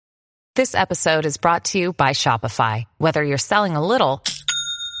This episode is brought to you by Shopify. Whether you're selling a little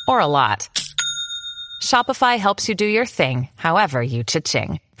or a lot, Shopify helps you do your thing, however you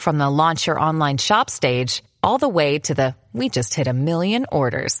cha-ching. From the launch your online shop stage, all the way to the we just hit 1 million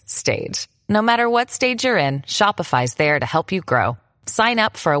orders stage. No matter what stage you're in, Shopify's there to help you grow. Sign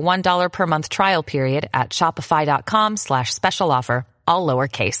up for a $1 per month trial period at shopify.com/special offer, all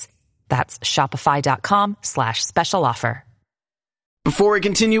lowercase. That's shopify.com/special offer. Before we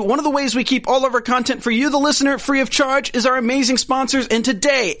continue, one of the ways we keep all of our content for you, the listener, free of charge is our amazing sponsors, and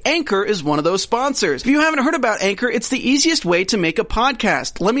today, Anchor is one of those sponsors. If you haven't heard about Anchor, it's the easiest way to make a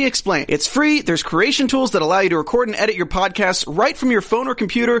podcast. Let me explain. It's free, there's creation tools that allow you to record and edit your podcasts right from your phone or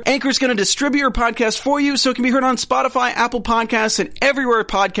computer. Anchor is going to distribute your podcast for you so it can be heard on Spotify, Apple Podcasts, and everywhere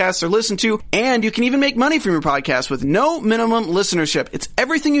podcasts are listened to, and you can even make money from your podcast with no minimum listenership. It's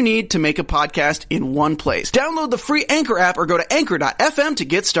everything you need to make a podcast in one place. Download the free Anchor app or go to anchor.fm to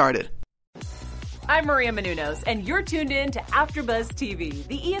get started. I'm Maria Menounos, and you're tuned in to AfterBuzz TV,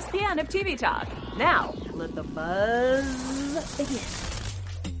 the ESPN of TV talk. Now, let the buzz begin.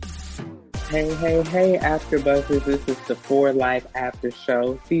 Hey, AfterBuzzers. This is the For Life After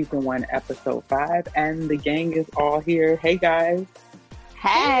Show, Season 1, Episode 5, and the gang is all here. Hey, guys.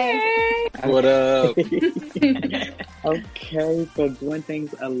 Hey. What up? Okay, so doing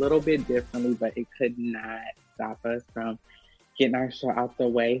things a little bit differently, but it could not stop us from getting our show out the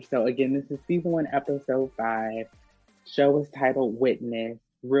way. So again, this is Season 1, Episode 5. Show is titled Witness.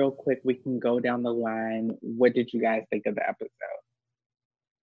 Real quick, we can go down the line. What did you guys think of the episode?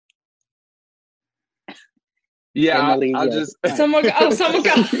 Yeah, Emily, I'll yes. just... Someone go.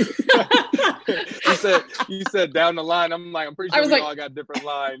 you said down the line. I'm pretty sure we all got different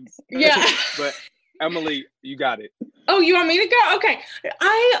lines. Yeah. But Emily, you got it. Oh, you want me to go? Okay.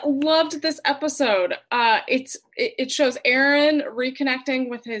 I loved this episode. It shows Aaron reconnecting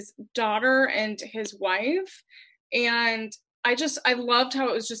with his daughter and his wife. And I loved how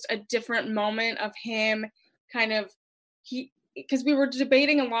it was just a different moment of him because we were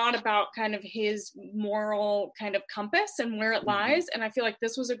debating a lot about kind of his moral kind of compass and where it lies. And I feel like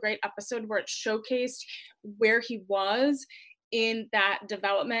this was a great episode where it showcased where he was in that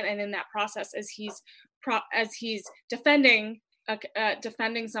development and in that process as he's defending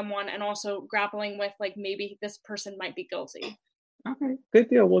someone and also grappling with like maybe this person might be guilty. Okay, good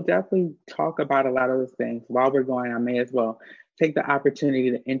deal. We'll definitely talk about a lot of those things. While we're going, I may as well take the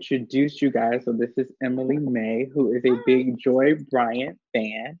opportunity to introduce you guys. So this is Emily May, who is a big Joy Bryant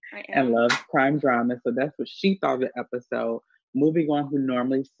fan and loves crime drama. So that's what she thought of the episode. Moving on, who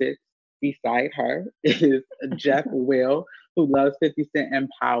normally sits beside her is Jeff Will, who loves 50 Cent and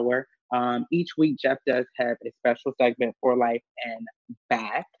Power. Each week, Jeff does have a special segment for Life and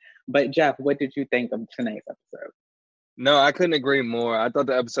Back. But Jeff, what did you think of tonight's episode? No, I couldn't agree more. I thought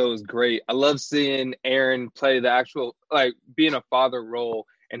the episode was great. I love seeing Aaron play the actual, being a father role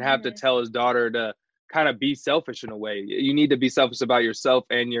and have to tell his daughter to kind of be selfish in a way. You need to be selfish about yourself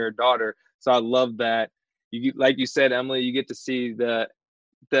and your daughter. So I love that. Like you said, Emily, you get to see the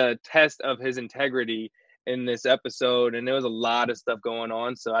test of his integrity in this episode, and there was a lot of stuff going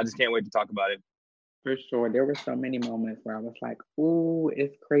on, so I just can't wait to talk about it. For sure. There were so many moments where I was like, ooh,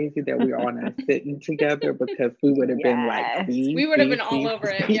 it's crazy that we're all not sitting together, because we would have been like, we would have been all over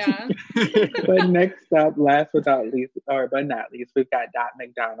it, yeah. But next up, last but not least, we've got Dot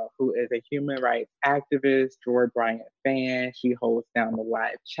McDonald, who is a human rights activist, Joy Bryant fan. She holds down the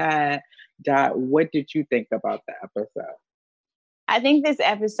live chat. Dot, what did you think about the episode? I think this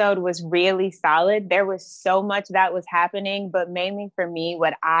episode was really solid. There was so much that was happening, but mainly for me,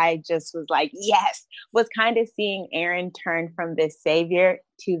 what I just was like, yes, was kind of seeing Aaron turn from this savior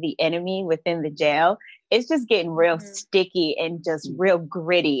to the enemy within the jail. It's just getting real sticky and just real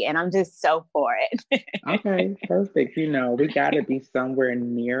gritty, and I'm just so for it. Okay, perfect. We got to be somewhere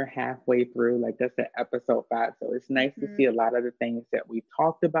near halfway through. Like that's at episode 5. So it's nice to see a lot of the things that we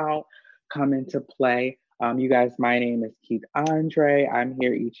talked about come into play. You guys, my name is Keith Andre. I'm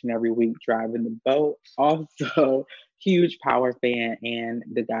here each and every week driving the boat. Also, huge Power fan, and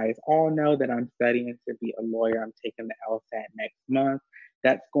the guys all know that I'm studying to be a lawyer. I'm taking the LSAT next month.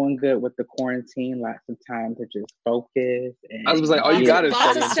 That's going good with the quarantine. Lots of time to just focus. And I was like, you got it.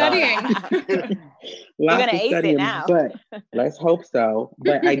 Lots of studying. Lots of ace studying, it now. But let's hope so.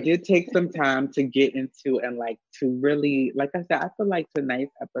 But I did take some time to get into and to really, like I said, I feel like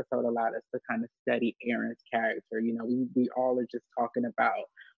tonight's episode allowed us to kind of study Aaron's character. We all are just talking about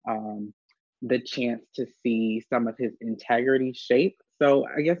the chance to see some of his integrity shape. So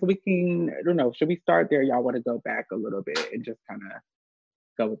I guess we can, I don't know, should we start there? Y'all want to go back a little bit and just kind of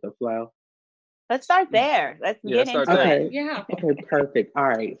go with the flow? Let's start there. Let's get start into there. it. Yeah. Okay, perfect. All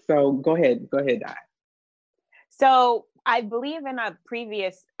right. So go ahead, Di. So I believe in a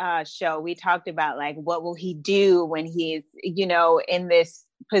previous show, we talked about like, what will he do when he's, in this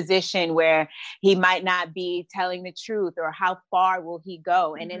position where he might not be telling the truth, or how far will he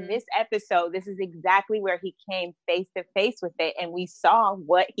go? And in this episode, this is exactly where he came face to face with it. And we saw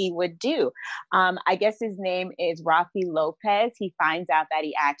what he would do. I guess his name is Rafi Lopez. He finds out that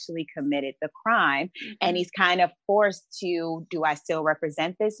he actually committed the crime, and he's kind of forced to, do I still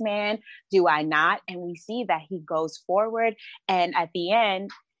represent this man? Do I not? And we see that he goes forward, and at the end,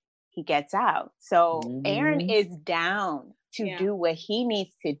 he gets out. So Aaron is down to do what he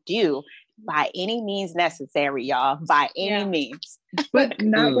needs to do by any means necessary, y'all, by any means. But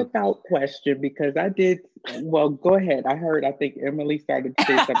not without question, because I did, well, go ahead. I think Emily started to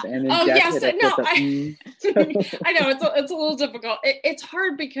say something. And then I know, it's a little difficult. It's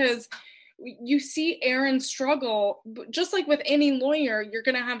hard because you see Aaron struggle, just like with any lawyer, you're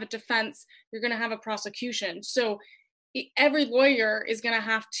going to have a defense, you're going to have a prosecution. So every lawyer is going to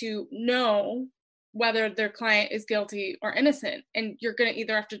have to know whether their client is guilty or innocent, and you're going to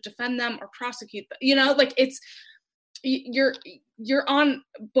either have to defend them or prosecute them. Like it's, you're on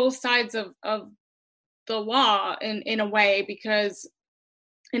both sides of the law in a way, because,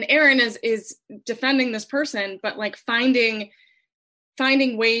 and Aaron is defending this person, but like finding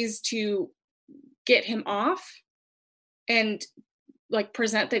ways to get him off and like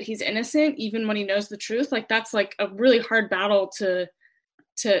present that he's innocent even when he knows the truth. Like that's like a really hard battle to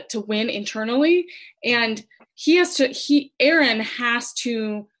win internally. And Aaron has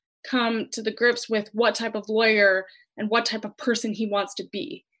to come to the grips with what type of lawyer and what type of person he wants to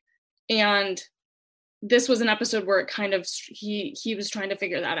be. And this was an episode where it kind of, he was trying to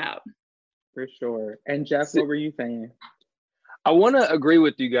figure that out. For sure. And Jeff, what were you saying? I want to agree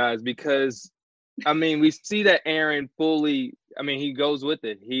with you guys, because I mean, we see that Aaron fully, he goes with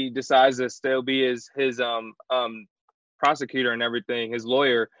it. He decides to still be his prosecutor and everything, his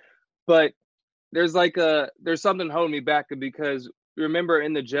lawyer. But there's something holding me back, because remember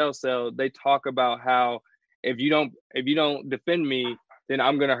in the jail cell, they talk about how if you don't defend me, then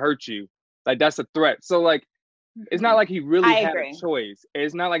I'm going to hurt you. Like that's a threat. So like, it's not like he really had a choice.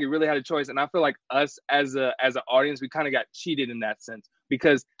 It's not like he really had a choice. And I feel like us as an audience, we kind of got cheated in that sense,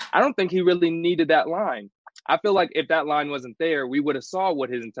 because I don't think he really needed that line. I feel like if that line wasn't there, we would have saw where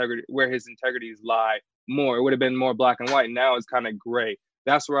his integrities lie more. It would have been more black and white. Now it's kind of gray.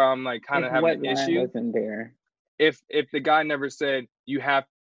 That's where I'm like kind of having an issue. Wasn't there? If the guy never said you have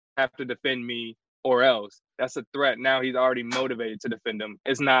to defend me or else, that's a threat. Now he's already motivated to defend him.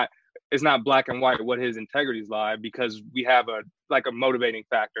 It's not black and white what his integrities lie, because we have a motivating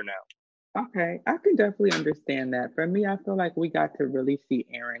factor now. Okay, I can definitely understand that. For me, I feel like we got to really see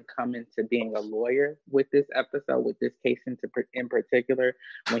Aaron come into being a lawyer with this episode, with this case in particular.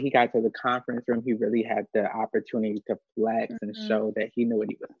 When he got to the conference room, he really had the opportunity to flex and show that he knew what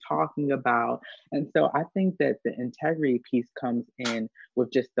he was talking about. And so I think that the integrity piece comes in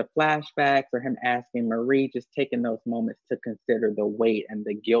with just the flashbacks, or him asking Marie, just taking those moments to consider the weight and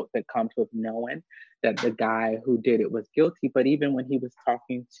the guilt that comes with knowing that the guy who did it was guilty. But even when he was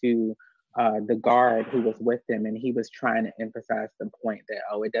talking to the guard who was with him, and he was trying to emphasize the point that,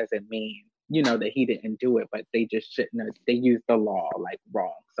 it doesn't mean, that he didn't do it, but they just shouldn't have, they used the law like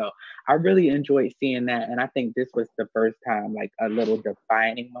wrong. So I really enjoyed seeing that. And I think this was the first time, like a little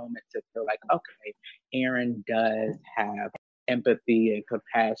defining moment to feel like, okay, Aaron does have empathy and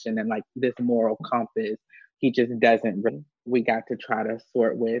compassion and like this moral compass. He just doesn't really. We got to try to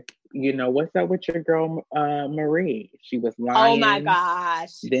sort with, what's up with your girl, Marie? She was lying. Oh my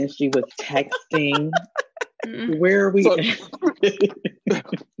gosh. Then she was texting. Where are we?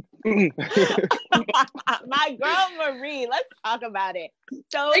 My girl, Marie, let's talk about it.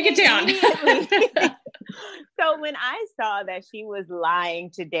 So break it down. So when I saw that she was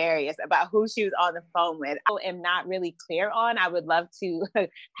lying to Darius about who she was on the phone with, I am not really clear on. I would love to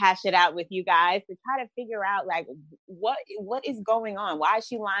hash it out with you guys to try to figure out like what is going on. Why is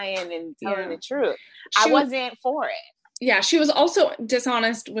she lying and telling the truth? I wasn't for it. Yeah, she was also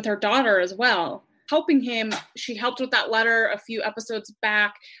dishonest with her daughter as well. Helping him, she helped with that letter a few episodes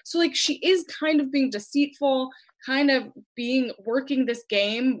back. So like she is kind of being deceitful, kind of working this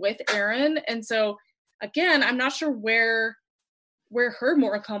game with Aaron. And so again, I'm not sure where her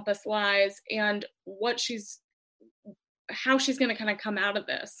moral compass lies and how she's going to kind of come out of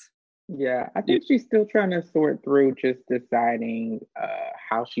this. Yeah, I think she's still trying to sort through just deciding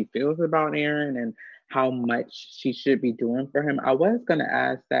how she feels about Aaron and how much she should be doing for him. I was going to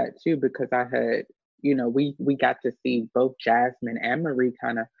ask that too, because I had, we got to see both Jasmine and Marie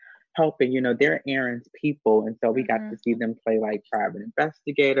kind of helping, they're Aaron's people. And so we got to see them play like private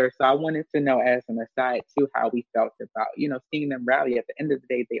investigators. So I wanted to know, as an aside too, how we felt about, seeing them rally. At the end of the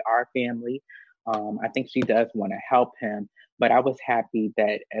day, they are family. I think she does want to help him, but I was happy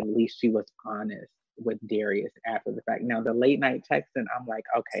that at least she was honest with Darius after the fact. Now the late night texting, I'm like,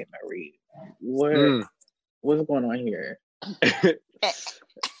 okay, Marie, what's going on here?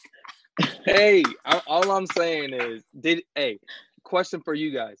 Hey, all I'm saying is, question for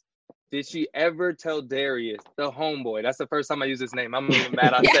you guys. Did she ever tell Darius, the homeboy? That's the first time I use his name. I'm even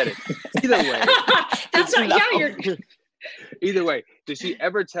mad I said it. Either way. That's not, Either way, did she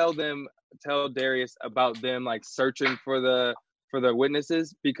ever tell Darius about them like searching for the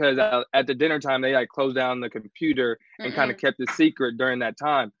witnesses? Because at the dinner time, they like closed down the computer and kind of kept it secret during that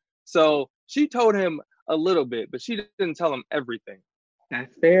time. So she told him a little bit, but she didn't tell him everything.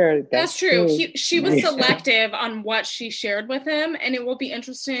 That's fair. That's true. She was selective on what she shared with him, and it will be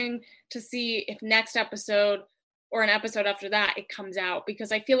interesting to see if next episode or an episode after that it comes out,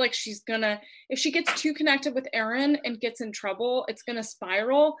 because I feel like if she gets too connected with Aaron and gets in trouble, it's gonna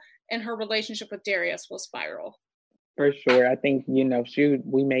spiral, and her relationship with Darius will spiral. For sure. I think, we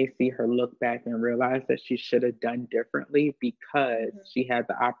may see her look back and realize that she should have done differently because she had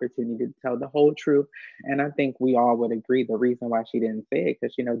the opportunity to tell the whole truth. And I think we all would agree the reason why she didn't say it,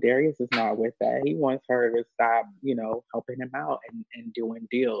 because, Darius is not with that. He wants her to stop, helping him out and doing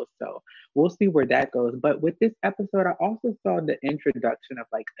deals. So we'll see where that goes. But with this episode, I also saw the introduction of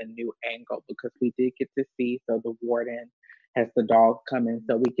like a new angle, because we did get to see, so the warden has the dog come in.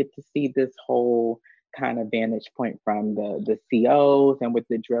 So we get to see this whole kind of vantage point from the COs and with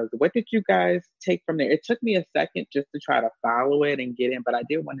the drugs. What did you guys take from there? It took me a second just to try to follow it and get in, but I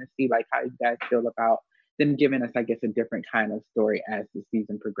did want to see like how you guys feel about them giving us, I guess, a different kind of story as the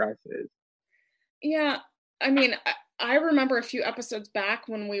season progresses. Yeah, I mean, I remember a few episodes back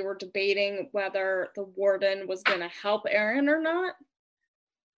when we were debating whether the warden was going to help Aaron or not.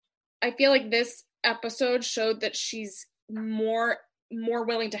 I feel like this episode showed that she's more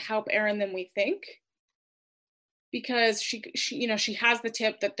willing to help Aaron than we think, because she has the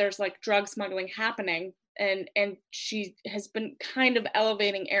tip that there's like drug smuggling happening, and she has been kind of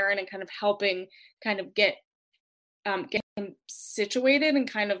elevating Aaron and kind of helping kind of get him situated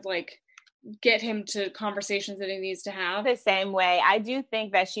and kind of like get him to conversations that he needs to have. The same way, I do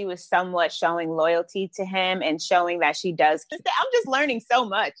think that she was somewhat showing loyalty to him and showing that she does. I'm just learning so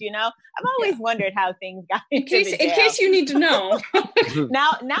much, I've always wondered how things got into in case you need to know.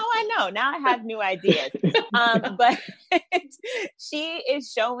 Now I know. Now I have new ideas. But she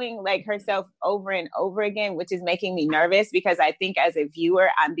is showing like herself over and over again, which is making me nervous, because I think as a viewer,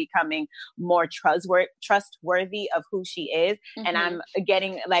 I'm becoming more trustworthy of who she is. And I'm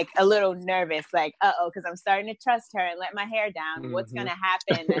getting like a little nervous, like, because I'm starting to trust her and let my hair down. What's going to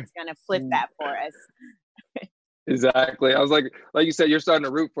happen that's going to flip that for us? Exactly. I was like you said, you're starting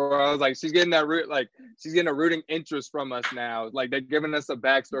to root for her. I was like, she's getting a rooting interest from us now. Like, they're giving us a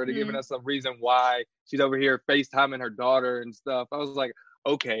backstory, they're giving us a reason why she's over here FaceTiming her daughter and stuff. I was like,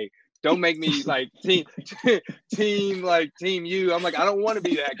 okay, don't make me like team you. I'm like, I don't want to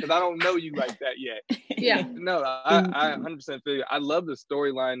be that, because I don't know you like that yet. Yeah. No, I 100% feel you. I love the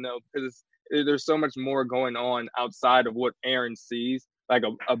storyline though, because there's so much more going on outside of what Aaron sees, like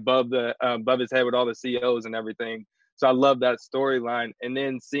above his head with all the COs and everything. So I love that storyline. And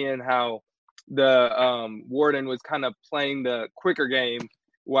then seeing how the warden was kind of playing the quicker game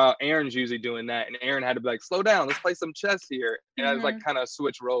while Aaron's usually doing that, and Aaron had to be like, slow down, let's play some chess here. And I was like, kind of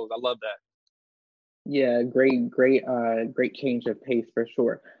switch roles. I love that. Yeah, great change of pace for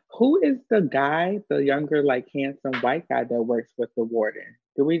sure. Who is the guy, the younger, like handsome white guy that works with the warden?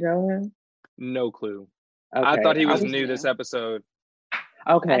 Do we know him? No clue. Okay. I thought he was new this episode.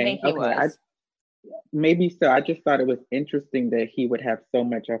 Okay. I think he was. Maybe so. I just thought it was interesting that he would have so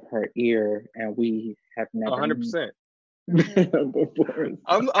much of her ear, and we have never 100%. before.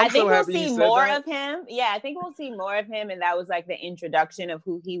 I think we'll see more of him. Yeah, I think we'll see more of him, and that was like the introduction of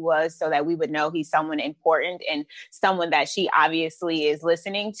who he was, so that we would know he's someone important and someone that she obviously is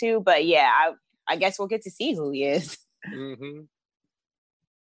listening to. But yeah, I guess we'll get to see who he is.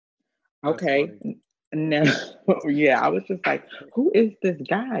 Okay. No, yeah, I was just like, who is this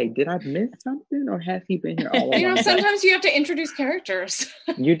guy? Did I miss something, or has he been here all along? Sometimes you have to introduce characters.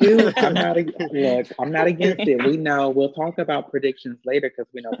 You do. I'm not against it. We know, we'll talk about predictions later, because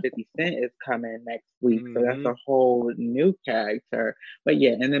we know 50 Cent is coming next week. So that's a whole new character. But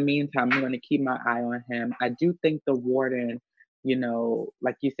yeah, in the meantime, I'm going to keep my eye on him. I do think the warden,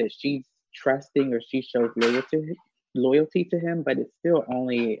 like you said, she's trusting, or she shows loyalty to him, but it's still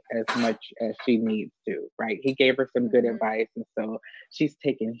only as much as she needs to, right? He gave her some good advice, and so she's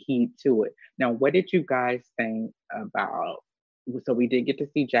taking heed to it. Now, what did you guys think about? So we did get to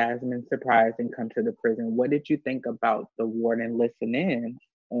see Jasmine surprise and come to the prison. What did you think about the warden listen in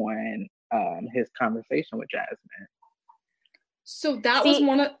on his conversation with Jasmine? So that was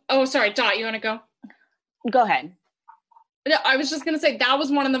one of. Oh, sorry, Dot. You want to go? Go ahead. No, I was just going to say that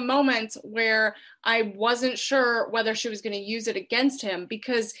was one of the moments where I wasn't sure whether she was going to use it against him,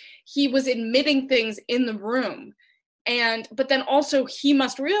 because he was admitting things in the room. But then also he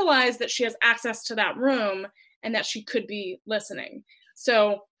must realize that she has access to that room and that she could be listening.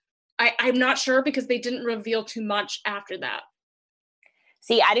 So I'm not sure, because they didn't reveal too much after that.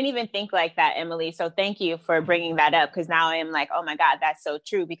 See, I didn't even think like that, Emily. So thank you for bringing that up, because now I am like, oh my God, that's so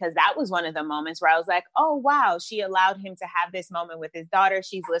true. Because that was one of the moments where I was like, oh, wow, she allowed him to have this moment with his daughter.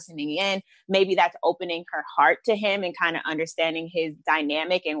 She's listening in. Maybe that's opening her heart to him and kind of understanding his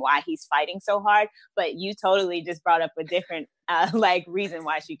dynamic and why he's fighting so hard. But you totally just brought up a different reason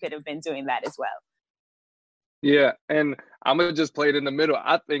why she could have been doing that as well. Yeah, and I'm gonna just play it in the middle.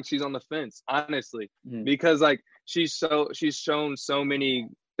 I think she's on the fence, honestly, because like she's shown so many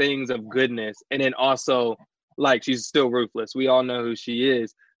things of goodness, and then also like she's still ruthless. We all know who she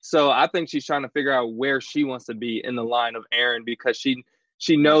is, so I think she's trying to figure out where she wants to be in the line of Aaron, because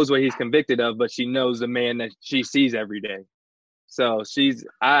she knows what he's convicted of, but she knows the man that she sees every day. So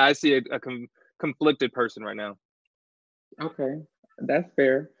I see a conflicted person right now. Okay, that's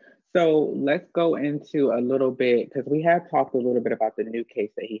fair. So let's go into a little bit, because we have talked a little bit about the new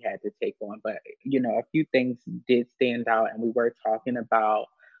case that he had to take on, but a few things did stand out, and we were talking about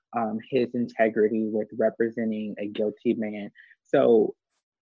his integrity with representing a guilty man. So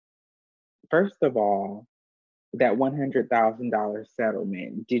first of all, that $100,000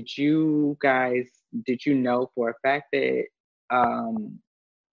 settlement, did you know for a fact that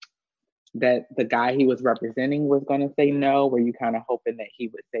that the guy he was representing was going to say no? Were you kind of hoping that he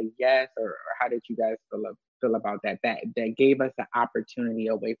would say yes, or how did you guys feel about that? That gave us an opportunity,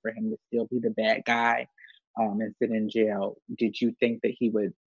 a way for him to still be the bad guy and sit in jail. Did you think that he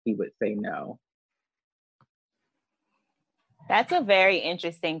would say no? That's a very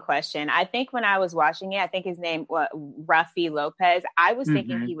interesting question. I think when I was watching it, I think his name was Rafi Lopez. I was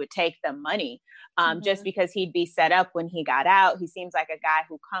thinking he would take the money just because he'd be set up when he got out. He seems like a guy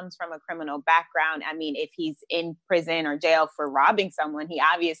who comes from a criminal background. I mean, if he's in prison or jail for robbing someone, he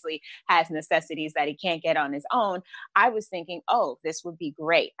obviously has necessities that he can't get on his own. I was thinking, oh, this would be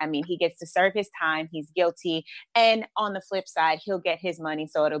great. I mean, he gets to serve his time. He's guilty. And on the flip side, he'll get his money.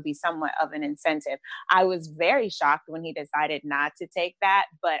 So it'll be somewhat of an incentive. I was very shocked when he decided not to take that.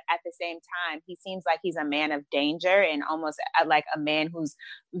 But at the same time, he seems like he's a man of danger and almost like a man who's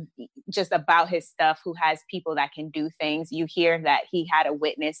just about his stuff, who has people that can do things. You hear that he had a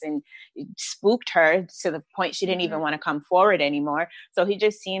witness and spooked her to the point she didn't even want to come forward anymore. So he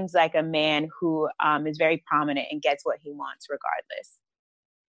just seems like a man who is very prominent and gets what he wants regardless.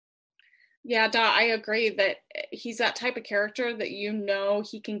 Yeah, I agree that he's that type of character that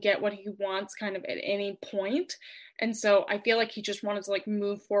he can get what he wants kind of at any point. And so I feel like he just wanted to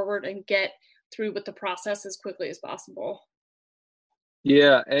move forward and get through with the process as quickly as possible.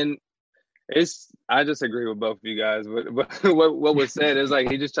 Yeah, and I just agree with both of you guys. But what was said is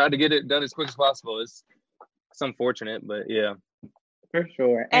he just tried to get it done as quick as possible. It's unfortunate, but yeah. For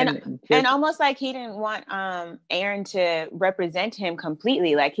sure. And almost like he didn't want Aaron to represent him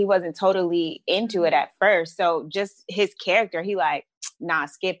completely. Like he wasn't totally into it at first. So just his character, he nah,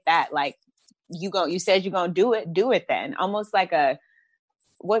 skip that. Like you said you're gonna do it then. Almost like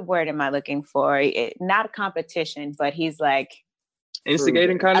what word am I looking for? Not a competition, but he's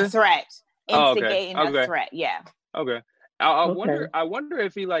instigating kind of a threat. Instigating a threat, yeah. Okay. I wonder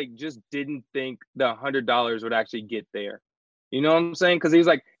if he just didn't think the $100 would actually get there. You know what I'm saying? Because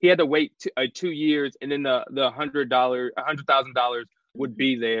he had to wait 2 years, and then the $100,000 would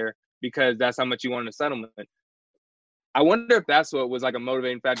be there because that's how much you wanted a settlement. I wonder if that's what was a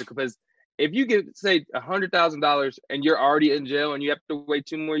motivating factor. Because if you get say $100,000 and you're already in jail and you have to wait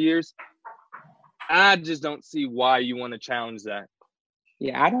 2 more years, I just don't see why you want to challenge that.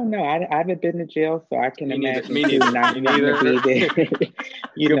 Yeah, I don't know. I haven't been to jail, so I can imagine me neither. not to be there.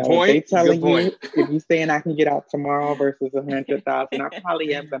 Good point. They telling you if you saying I can get out tomorrow versus $100,000, I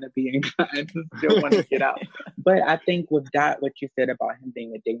probably am going to be inclined to still want to get out. But I think with that, what you said about him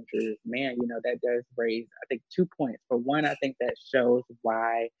being a dangerous man, that does raise, I think, 2 points. For one, I think that shows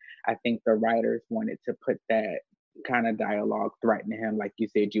why I think the writers wanted to put that kind of dialogue threatening him, like you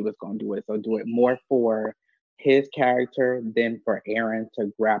said you was going to do it. So do it more for his character than for Aaron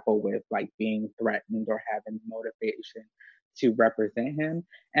to grapple with like being threatened or having motivation to represent him.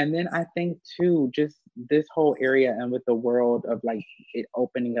 And then I think too, just this whole area and with the world of like it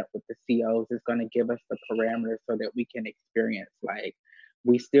opening up with the COs is going to give us the parameters so that we can experience like,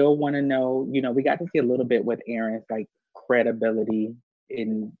 we still want to know, you know, we got to see a little bit with Aaron's like credibility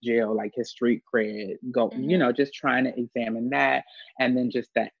in jail, like his street cred, you know, just trying to examine that. And then just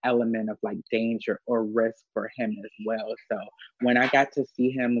that element of like danger or risk for him as well. So when I got to see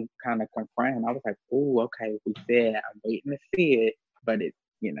him kind of confront him, I was like, oh, okay, we said, I'm waiting to see it, but it,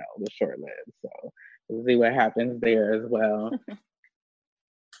 you know, was short lived. So we'll see what happens there as well.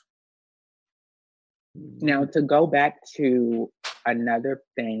 Now, to go back to another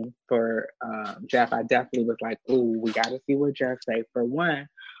thing for Jeff, I definitely was like, ooh, we got to see what Jeff say. For one,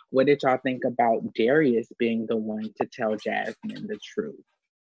 what did y'all think about Darius being the one to tell Jasmine the truth?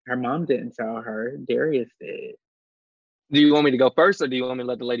 Her mom didn't tell her. Darius did. Do you want me to go first, or do you want me to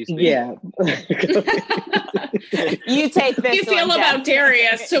let the lady speak? Yeah. You take this. You feel about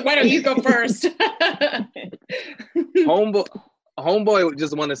Darius, so why don't you go first? Homeboy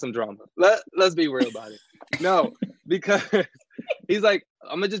just wanted some drama. Let's be real about it. No, because he's like,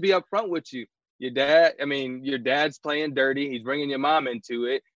 I'm gonna just be upfront with you. Your dad's playing dirty. He's bringing your mom into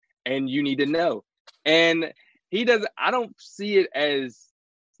it, and you need to know. And he doesn't. I don't see it as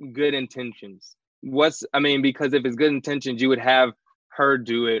good intentions. Because if it's good intentions, you would have her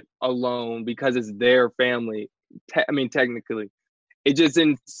do it alone because it's their family. Technically, it just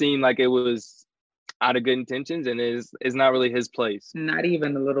didn't seem like it was out of good intentions, and is not really his place. Not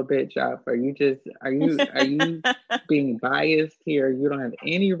even a little bit, Jeff. Are you being biased here? You don't have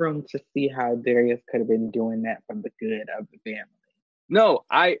any room to see how Darius could have been doing that for the good of the family. No,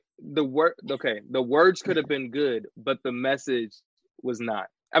 the words could have been good, but the message was not.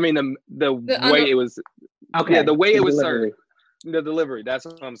 The way it was. Okay. Yeah, the way it was served. The delivery. That's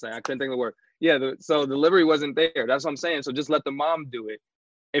what I'm saying. I couldn't think of the word. Yeah. So the delivery wasn't there. That's what I'm saying. So just let the mom do it.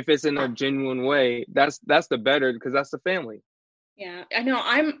 If it's in a genuine way, that's the better, because that's the family. Yeah, I know.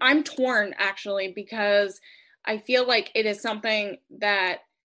 I'm torn actually, because I feel like it is something that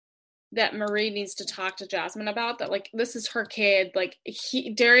Marie needs to talk to Jasmine about. That like, this is her kid. Like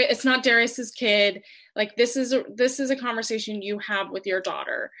Darius, it's not Darius's kid. Like this is a conversation you have with your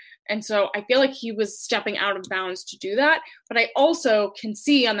daughter. And so I feel like he was stepping out of bounds to do that. But I also can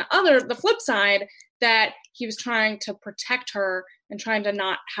see on the flip side that he was trying to protect her and trying to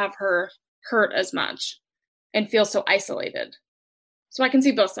not have her hurt as much and feel so isolated. So I can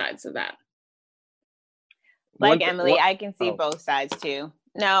see both sides of that. Like Emily, I can see both sides too.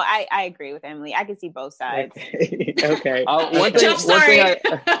 No, I agree with Emily. I can see both sides. Okay. One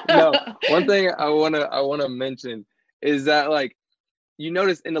thing I wanna mention is that, like, you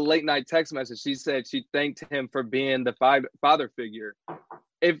notice in the late night text message, she said she thanked him for being the father figure.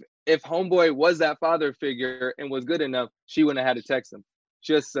 If Homeboy was that father figure and was good enough, she wouldn't have had to text him.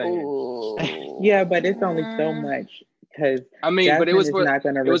 Just saying. Ooh. Yeah, but it's only so much, because but it was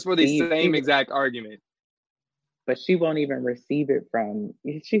for the same exact argument. But she won't even receive it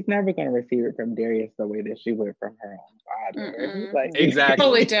she's never going to receive it from Darius the way that she would from her own father. Like, exactly.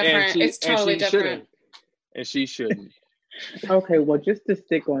 Totally different. It's totally different. And she shouldn't. Okay, well, just to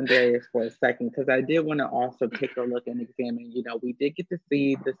stick on Darius for a second, because I did want to also take a look and examine, we did get to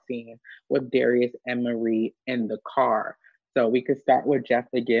see the scene with Darius and Marie in the car. So we could start with Jeff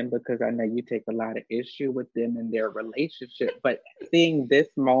again, because I know you take a lot of issue with them and their relationship. But seeing this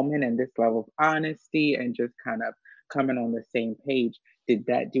moment and this level of honesty and just kind of coming on the same page, did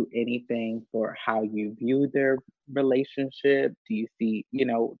that do anything for how you view their relationship? Do you see,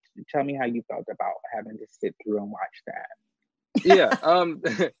 tell me how you felt about having to sit through and watch that.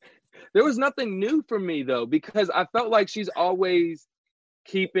 Yeah. There was nothing new for me, though, because I felt like she's always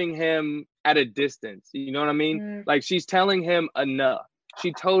keeping him at a distance. You know what I mean? Like, she's telling him enough.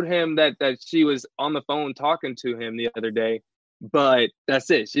 She told him that she was on the phone talking to him the other day, but that's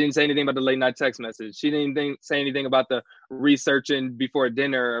it. She didn't say anything about the late night text message. She didn't say anything about the researching before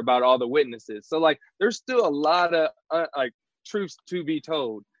dinner about all the witnesses. So, like, there's still a lot of truths to be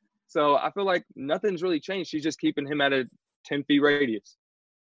told. So I feel like nothing's really changed. She's just keeping him at a 10 feet radius.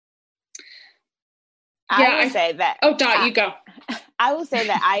 I would say that. Oh, Dot, you go. I will say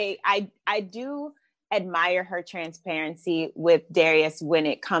that I do admire her transparency with Darius when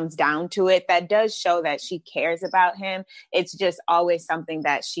it comes down to it. That does show that she cares about him. It's just always something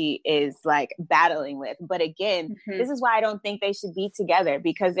that she is like battling with. But again, this is why I don't think they should be together,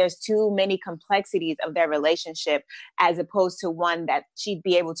 because there's too many complexities of their relationship, as opposed to one that she'd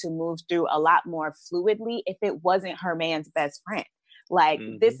be able to move through a lot more fluidly if it wasn't her man's best friend. Like,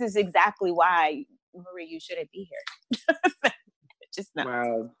 this is exactly why Marie, you shouldn't be here. Just not.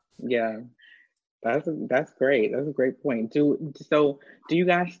 Wow. Yeah. That's great. That's a great point. Do you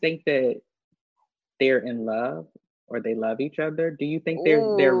guys think that they're in love or they love each other? Do you think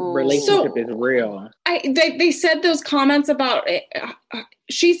their relationship is real? They said those comments about it.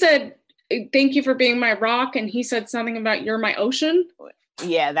 She said, "Thank you for being my rock," and he said something about "You're my ocean."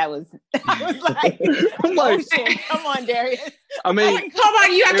 Yeah, that was like, I'm like, come on, Darius. I mean, come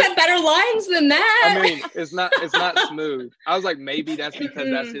on, you have to have better lines than that. I mean, it's not smooth. I was like, maybe that's because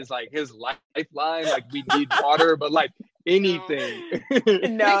that's his lifeline. Like, we need water, but like anything.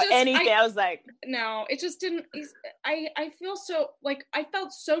 Anything. I was like, no, it just didn't. I feel so like I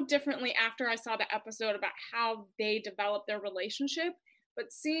felt so differently after I saw the episode about how they developed their relationship.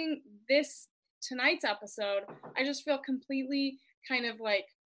 But seeing tonight's episode, I just feel completely kind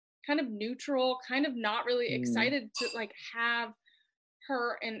of neutral, kind of not really excited to like have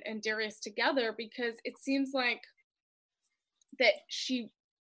her and Darius together, because it seems like that she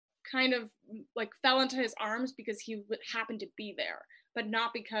kind of like fell into his arms because he happened to be there, but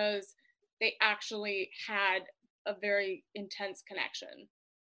not because they actually had a very intense connection.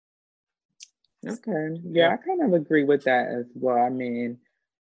 Okay. Yeah, I kind of agree with that as well. I mean,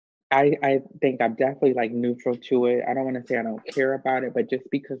 I think I'm definitely like neutral to it. I don't want to say I don't care about it, but just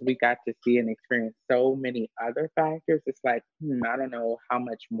because we got to see and experience so many other factors, it's like, I don't know how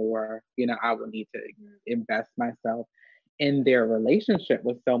much more, I would need to invest myself in their relationship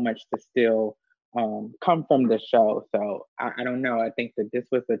with so much to still come from the show. So I don't know. I think that this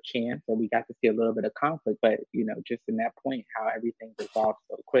was a chance where we got to see a little bit of conflict, but just in that point, how everything resolved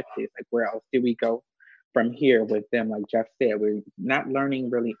so quickly. It's like, where else do we go from here with them? Like Jeff said, we're not learning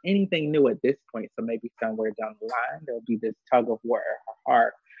really anything new at this point. So maybe somewhere down the line, there'll be this tug of war in her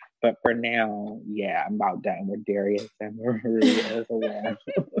heart. But for now, yeah, I'm about done with Darius and Marie as well.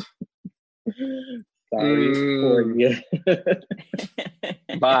 Sorry for you.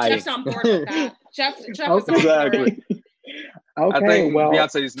 Bye. Jeff's on board with that. Jeff is on exactly. board. I think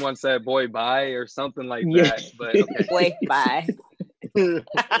Beyonce once said "boy bye" or something like that. But okay. Boy bye.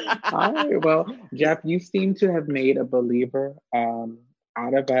 All right. Well, Jeff, you seem to have made a believer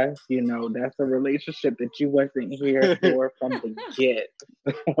out of us. That's a relationship that you wasn't here for from the get.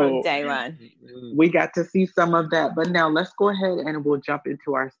 From day one. We got to see some of that. But now let's go ahead and we'll jump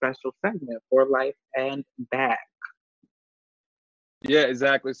into our special segment, For Life and Back. Yeah,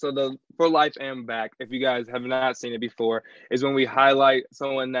 exactly. So the For Life and Back, if you guys have not seen it before, is when we highlight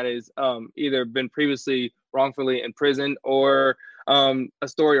someone that is either been previously wrongfully imprisoned or a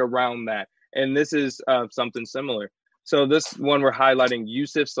story around that. And this is something similar. So this one we're highlighting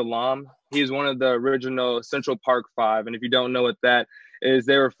Yusef Salaam. He's one of the original Central Park Five. And if you don't know what that is,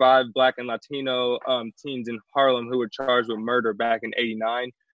 there were 5 Black and Latino teens in Harlem who were charged with murder back in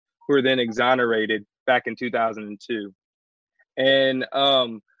 '89, who were then exonerated back in 2002. And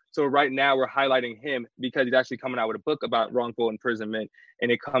so right now we're highlighting him because he's actually coming out with a book about wrongful imprisonment,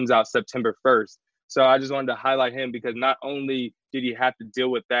 and it comes out September 1st. So I just wanted to highlight him because not only did he have to deal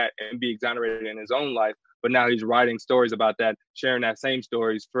with that and be exonerated in his own life, but now he's writing stories about that, sharing that same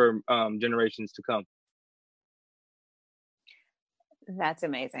stories for generations to come. That's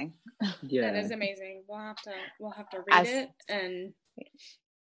amazing. Yeah, that is amazing. We'll have to read it and.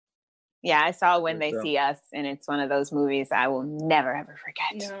 Yeah, I saw When They See Us, and it's one of those movies I will never ever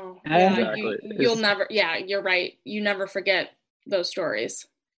forget. No, exactly. You'll never. Yeah, you're right. You never forget those stories.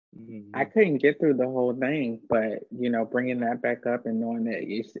 I couldn't get through the whole thing, but bringing that back up and knowing that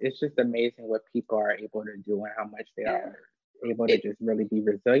it's just amazing what people are able to do and how much they are able to just really be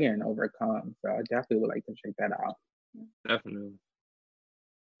resilient and overcome. So I definitely would like to check that out. Definitely.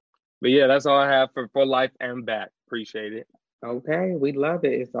 But yeah, that's all I have for Life and Back. Appreciate it. Okay, we love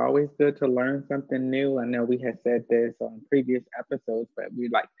it. It's always good to learn something new. I know we had said this on previous episodes, but we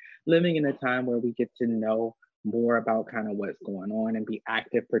like living in a time where we get to know more about kind of what's going on and be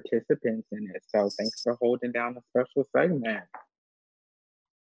active participants in it. So thanks for holding down the special segment.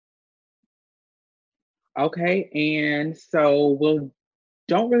 Okay, and so we'll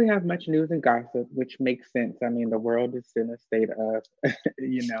don't really have much news and gossip, which makes sense. I mean, the world is in a state of,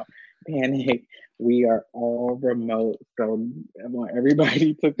 panic. We are all remote, so I want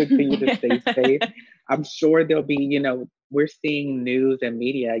everybody to continue to stay safe. I'm sure there'll be, we're seeing news and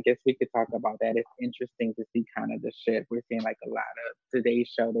media. I guess we could talk about that. It's interesting to see kind of the shift. We're seeing like a lot of Today's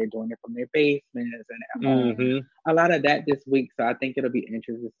Show, they're doing it from their basements and a lot of that this week. So I think it'll be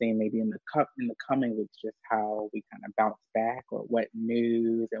interesting to see maybe in the coming weeks just how we kind of bounce back or what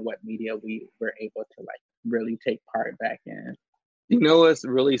news and what media we were able to like really take part back in. You know what's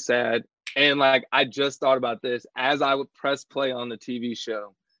really sad? And like I just thought about this as I would press play on the TV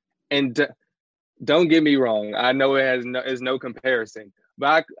show, and Don't get me wrong. I know is no comparison,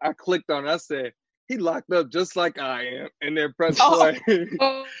 but I clicked on it. I said, he locked up just like I am, and then press play.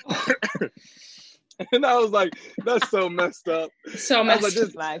 Oh. And I was like, that's so messed up. So messed up.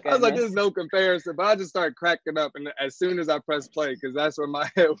 I was like, there's no comparison. But I just started cracking up, and as soon as I pressed play, because that's where my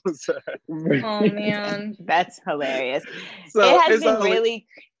head was at. Oh man, that's hilarious. So it has been really.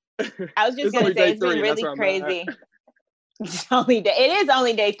 I was just going to say it's been really crazy. It is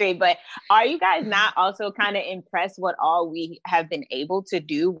only day 3, but are you guys not also kind of impressed what all we have been able to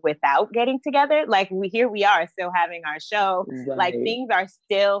do without getting together? Like we are still having our show, right. Like things are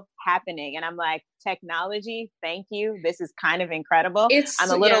still happening, and I'm like, technology, thank you. This is kind of incredible.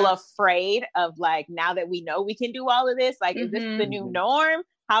 I'm a little afraid of like, now that we know we can do all of this, like, is this the new norm?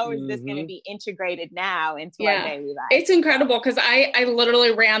 How is this going to be integrated now into our daily life? It's incredible because I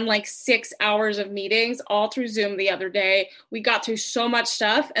literally ran like 6 hours of meetings all through Zoom the other day. We got through so much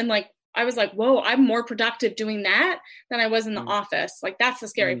stuff, and like I was like, whoa, I'm more productive doing that than I was in the office. Like that's the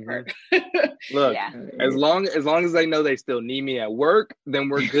scary part. Look, as long as they know they still need me at work, then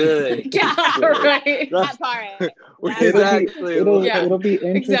we're good. Yeah, right. That part. Exactly. It'll be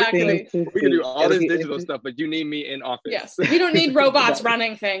interesting. Exactly. We can do all this digital stuff, but you need me in office. Yes, we don't need robots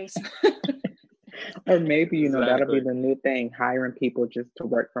running things. Or maybe, that'll be the new thing, hiring people just to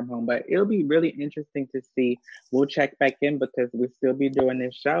work from home. But it'll be really interesting to see. We'll check back in because we'll still be doing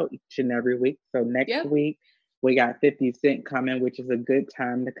this show each and every week. So next week, we got 50 Cent coming, which is a good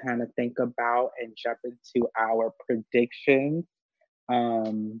time to kind of think about and jump into our predictions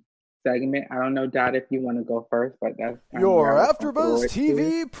segment. I don't know, Dot, if you want to go first, but that's your AfterBuzz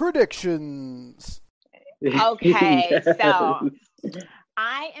TV predictions. Okay, so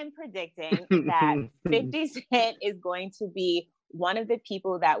I am predicting that 50 Cent is going to be one of the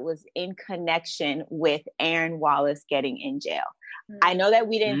people that was in connection with Aaron Wallace getting in jail. I know that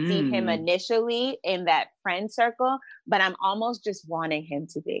we didn't see him initially in that friend circle, but I'm almost just wanting him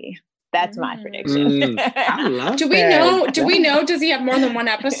to be. That's my prediction. I love Do we know? Do we know? Does he have more than one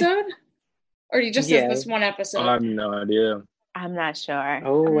episode, or he just says this one episode? I have no idea. I'm not sure.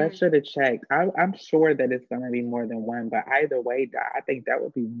 Oh, I should have checked. I'm sure that it's going to be more than one, but either way, I think that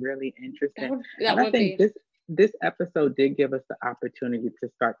would be really interesting. I think this episode did give us the opportunity to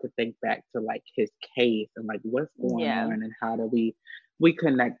start to think back to like his case and like what's going on and how do we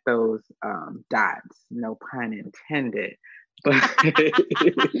connect those dots. No pun intended. But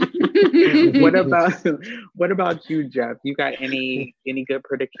what about you, Jeff? You got any good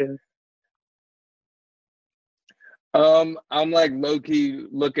predictions? I'm like low-key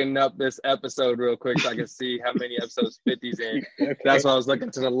looking up this episode real quick so I can see how many episodes 50's in. Okay. That's why I was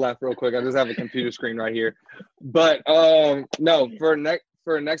looking to the left real quick. I just have a computer screen right here. But no, for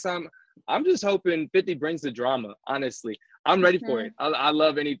next time, I'm just hoping 50 brings the drama, honestly. I'm ready for it. I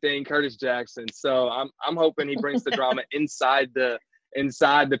love anything Curtis Jackson. So I'm hoping he brings the drama inside the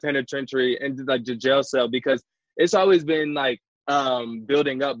penitentiary into like the jail cell, because it's always been like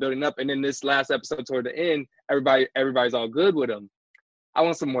building up, and then this last episode toward the end, everybody's all good with him. I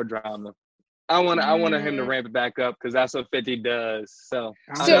want some more drama. I want him to ramp it back up because that's what 50 does. So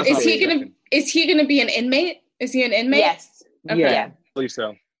is he gonna be an inmate? Is he an inmate? Yes. Okay. Yeah, I believe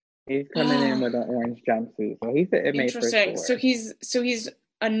so. He's coming in with an orange jumpsuit, so he's an inmate. Interesting. For sure. So he's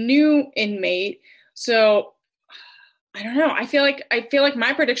a new inmate. So I don't know. I feel like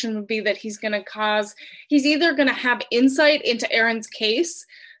my prediction would be that he's either gonna have insight into Aaron's case,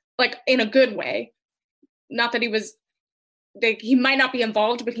 like in a good way. Not that he might not be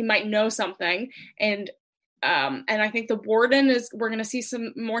involved, but he might know something. And I think the warden we're gonna see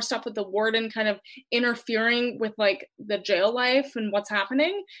some more stuff with the warden kind of interfering with like the jail life and what's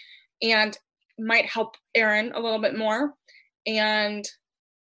happening, and might help Aaron a little bit more. And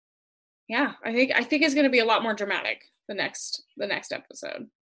yeah, I think it's gonna be a lot more dramatic the next episode.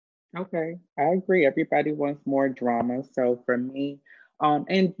 Okay, I agree. Everybody wants more drama. So for me,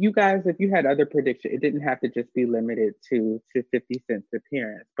 and you guys, if you had other predictions, it didn't have to just be limited to 50 Cent's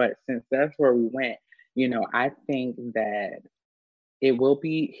appearance. But since that's where we went, I think that he will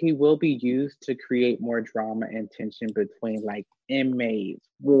be used to create more drama and tension between like inmates,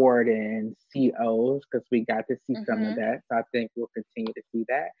 wardens, COs, because we got to see some of that. So I think we'll continue to see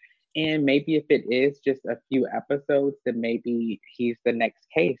that. And maybe if it is just a few episodes, then maybe he's the next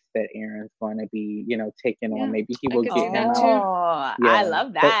case that Aaron's going to be, taking on. Maybe he will get him out. Oh, I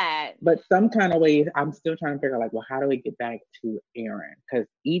love that. But some kind of way, I'm still trying to figure out, like, well, how do we get back to Aaron? Because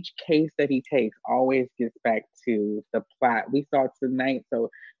each case that he takes always gets back to the plot we saw tonight. So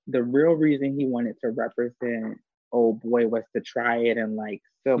the real reason he wanted to represent oh boy was to try it and like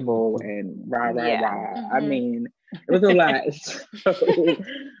civil and rah. I mean, it was a lot.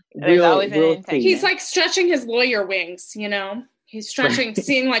 There's always an intention. He's like stretching his lawyer wings, you know. He's stretching,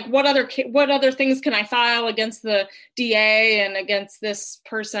 seeing like what other things can I file against the DA and against this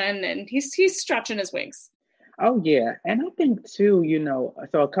person, and he's stretching his wings. Oh yeah, and I think too, you know.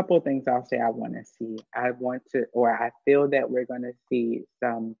 So a couple of things I'll say I want to see. I feel that we're going to see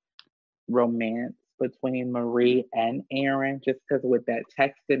some romance between Marie and Aaron, just because with that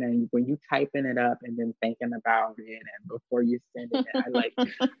texting and when you typing it up and then thinking about it and before you sending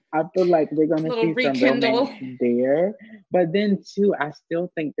it, I feel like we're gonna see rekindle. Some romance there. But then too, I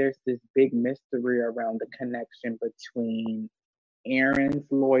still think there's this big mystery around the connection between Aaron's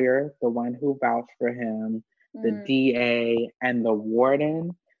lawyer, the one who vouched for him, the DA, and the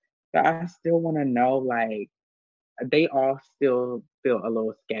warden. So I still want to know, like, they all still feel a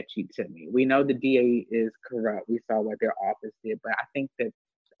little sketchy to me. We know the DA is corrupt. We saw what their office did, but I think that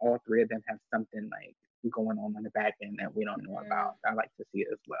all three of them have something like going on the back end that we don't know about. I like to see it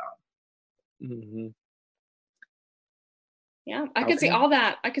as well. Mm-hmm. Yeah, I could see all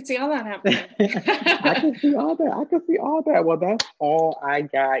that. I could see all that happening. I can see all that. Well, that's all I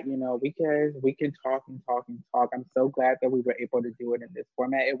got, you know, because we can talk and talk and talk. I'm so glad that we were able to do it in this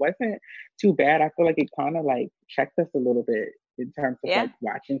format. It wasn't too bad. I feel like it kind of like checked us a little bit in terms of like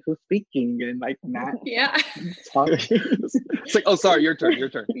watching who's speaking and like not talking. It's like, oh, sorry, your turn.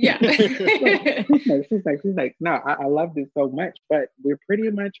 Yeah. She's like, no, I love this so much, but we're pretty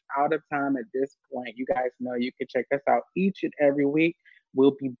much out of time at this point. You guys know you can check us out each and every week.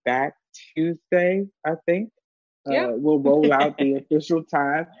 We'll be back Tuesday, I think. We'll roll out the official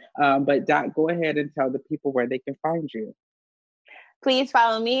time. But Dot, go ahead and tell the people where they can find you. Please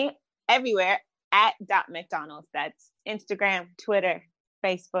follow me everywhere at Dot McDonald's. That's Instagram, Twitter,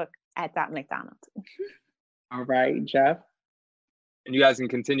 Facebook at Dot McDonald's. All right, Jeff. And you guys can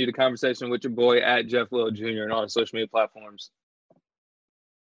continue the conversation with your boy at Jeff Will Jr. on all social media platforms.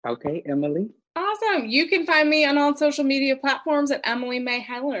 Okay, Emily. Awesome. You can find me on all social media platforms at Emily May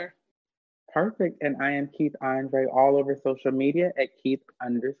Heller. Perfect. And I am Keith Andre all over social media at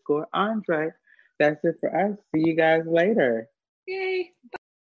Keith_Andre. That's it for us. See you guys later. Yay. Bye.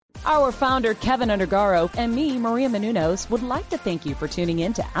 Our founder, Kevin Undergaro, and me, Maria Menounos, would like to thank you for tuning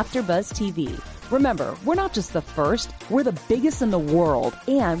in to AfterBuzz TV. Remember, we're not just the first, we're the biggest in the world,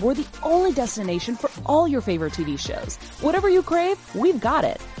 and we're the only destination for all your favorite TV shows. Whatever you crave, we've got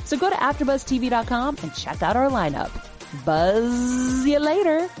it. So go to AfterBuzzTV.com and check out our lineup. Buzz you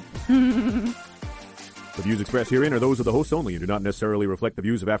later. The views expressed herein are those of the hosts only and do not necessarily reflect the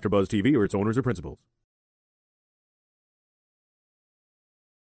views of AfterBuzz TV or its owners or principals.